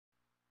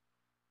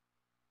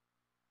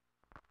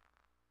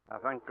I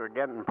think we're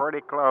getting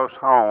pretty close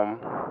home,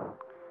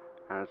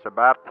 and it's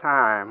about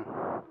time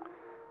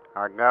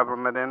our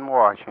government in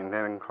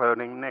Washington,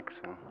 including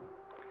Nixon,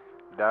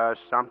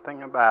 does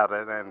something about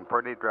it, and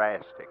pretty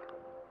drastic.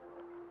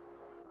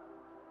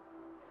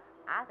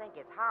 I think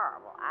it's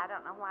horrible. I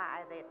don't know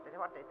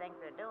what they think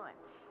they're doing.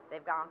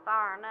 They've gone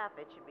far enough,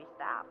 it should be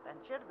stopped, and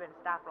should have been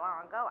stopped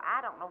long ago. I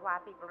don't know why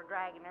people are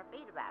dragging their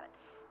feet about it.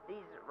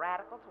 These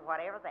radicals,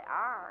 whatever they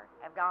are,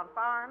 have gone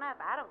far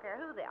enough. I don't care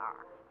who they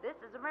are. This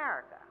is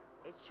America.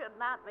 It should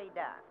not be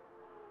done.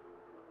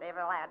 They've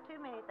allowed too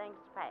many things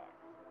to pass.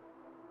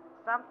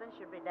 Something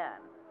should be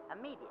done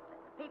immediately.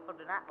 The people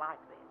do not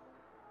like this.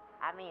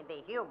 I mean,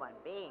 the human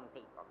being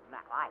people do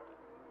not like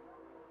it.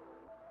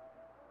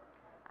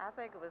 I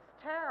think it was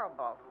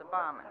terrible, the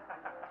bombing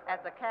at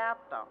the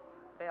Capitol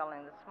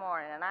building this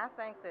morning, and I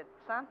think that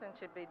something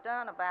should be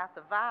done about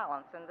the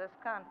violence in this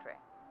country.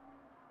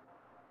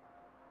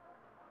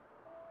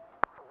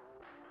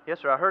 Yes,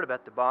 sir. I heard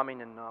about the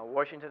bombing in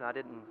Washington.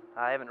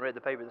 I haven't read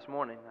the paper this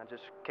morning. I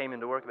just came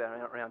into work about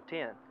around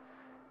 10,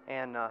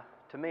 and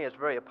to me, it's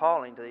very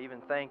appalling to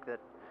even think that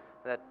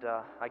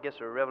I guess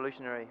the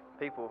revolutionary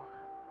people,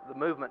 the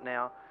movement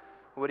now,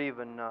 would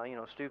even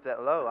stoop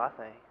that low. I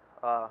think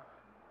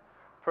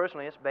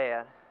personally, it's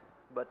bad,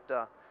 but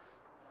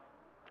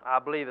I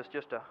believe it's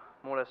just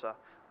more or less a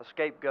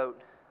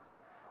scapegoat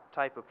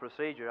type of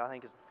procedure. I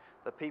think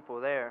the people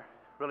there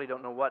really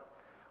don't know what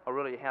or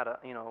really how to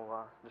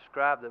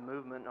describe the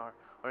movement or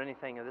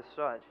anything of this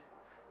such.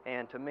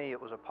 And to me,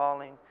 it was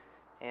appalling,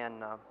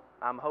 and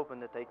I'm hoping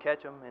that they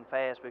catch them and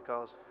fast,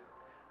 because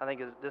I think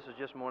this is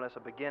just more or less a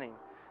beginning.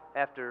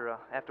 After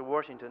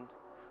Washington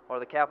or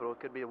the Capitol,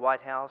 it could be the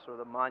White House or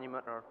the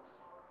Monument or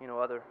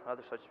other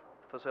such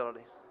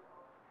facilities.